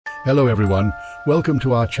Hello everyone, welcome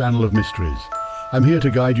to our channel of mysteries. I'm here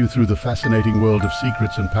to guide you through the fascinating world of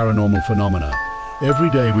secrets and paranormal phenomena.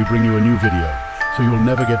 Every day we bring you a new video, so you'll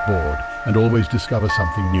never get bored and always discover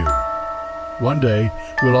something new. One day,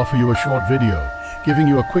 we'll offer you a short video, giving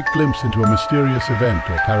you a quick glimpse into a mysterious event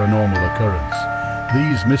or paranormal occurrence.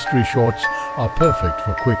 These mystery shorts are perfect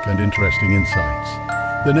for quick and interesting insights.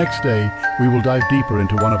 The next day, we will dive deeper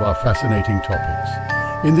into one of our fascinating topics.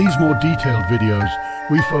 In these more detailed videos,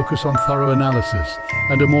 we focus on thorough analysis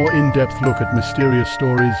and a more in-depth look at mysterious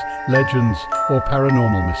stories, legends, or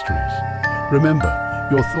paranormal mysteries. Remember,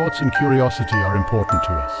 your thoughts and curiosity are important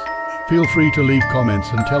to us. Feel free to leave comments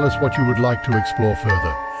and tell us what you would like to explore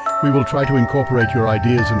further. We will try to incorporate your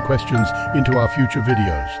ideas and questions into our future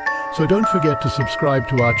videos. So don't forget to subscribe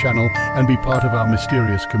to our channel and be part of our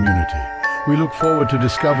mysterious community. We look forward to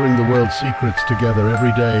discovering the world's secrets together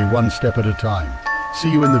every day, one step at a time.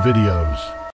 See you in the videos.